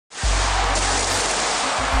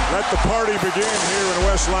Let the party begin here in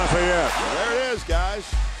West Lafayette. There it is, guys.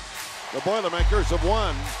 The Boilermakers have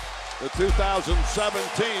won the 2017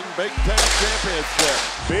 Big Ten Championship.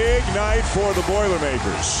 Big night for the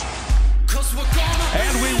Boilermakers.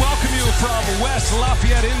 And we welcome you from West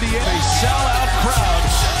Lafayette, Indiana. A sellout crowd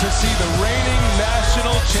to see the reigning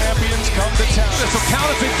national champions come to town. This will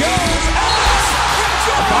count if it goes.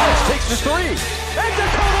 Matthias takes the three. And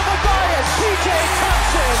Dakota Matthias, P.J.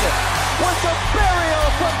 Thompson with the burial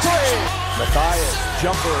from three. Matthias,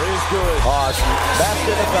 jumper is good. Awesome. Backed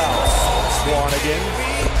in the foul. Swanigan,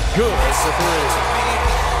 good for three.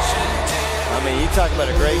 I mean, you talk about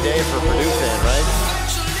a great day for Purdue fan, right?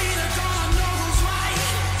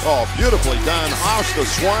 Oh, beautifully done. Haas to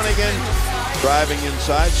Swanigan, driving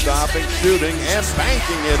inside, stopping, shooting, and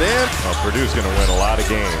banking it in. Oh, Purdue's going to win a lot of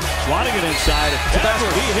games. Swanigan inside.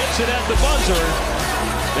 He hits it at the buzzer.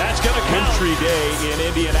 That's going to count. Wintry day in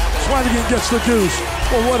Indianapolis. Swanigan gets the deuce.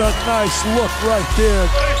 Well, what a nice look right there.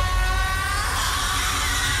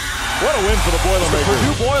 What a win for the Boilermakers.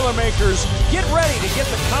 The Purdue Boilermakers get ready to get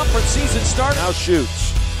the conference season started. Now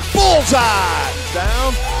shoots. Bullseye!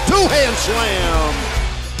 Down. Two-hand slam.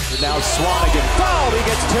 Now Swanigan fouled. He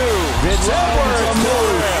gets two. Vince Edwards.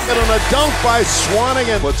 And on a dunk by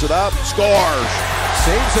Swanigan. Puts it up. Scores.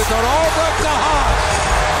 Saves it on Albrecht to Haas.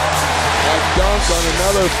 A dunk on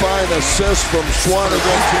another fine assist from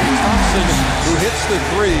Swanigan. Thompson, who hits the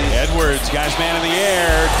three. Edwards, guy's man in the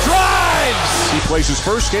air, drives! He plays his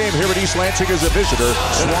first game here at East Lansing as a visitor.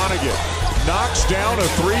 Swanigan knocks down a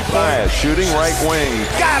three-pointer. Shooting right wing.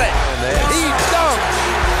 Got it! He dunked!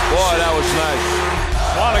 Boy, that was nice.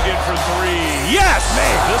 Swanigan for three. Yes!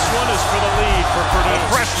 Man, this one is for the lead for Purdue.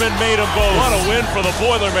 The freshman made them both. What a win for the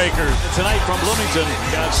Boilermakers. Tonight from Bloomington,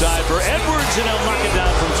 outside for Edwards, and he'll knock it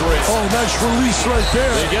down from three. Oh, nice release right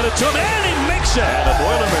there. They get it to him, and he makes it. And the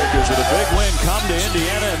Boilermakers with a big win come to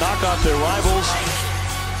Indiana and knock off their rivals.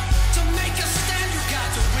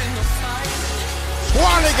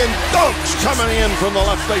 Swanigan dunks coming in from the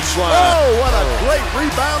left baseline. Oh, what a great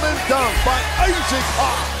rebound and dunk by Isaac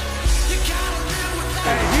Hawk.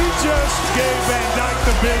 And he just gave Van Dyke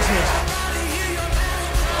the business.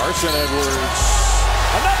 Carson Edwards.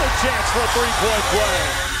 Another chance for a three-point play.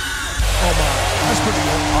 Oh, my. That's pretty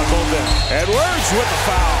good. On both ends. Edwards with the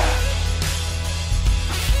foul.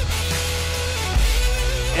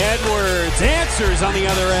 Edwards answers on the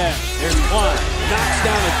other end. There's one. Knocks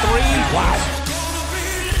down a three. Wow.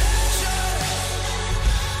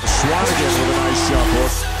 Swanigan with a nice jump hook.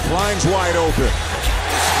 Line's wide open.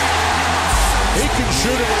 He can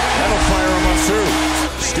shoot it. That'll fire him up too.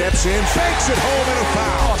 Steps in, fakes it home, and a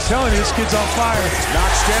foul. I'm telling you, this kid's on fire.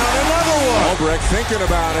 Knocks down another one. Albrecht thinking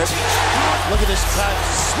about it. Look at this cut.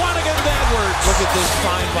 Swanigan to Edwards. Look at this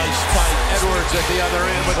find by Spike. Edwards at the other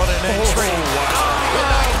end with an entry.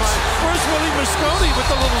 Where's Willie Mosconi with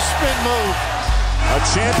the little spin move? A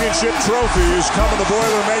championship trophy is coming the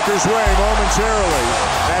Boilermakers' way momentarily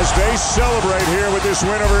as they celebrate here with this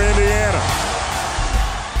win over Indiana.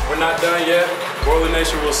 We're not done yet. Boiler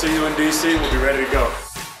Nation, we'll see you in D.C. We'll be ready to go.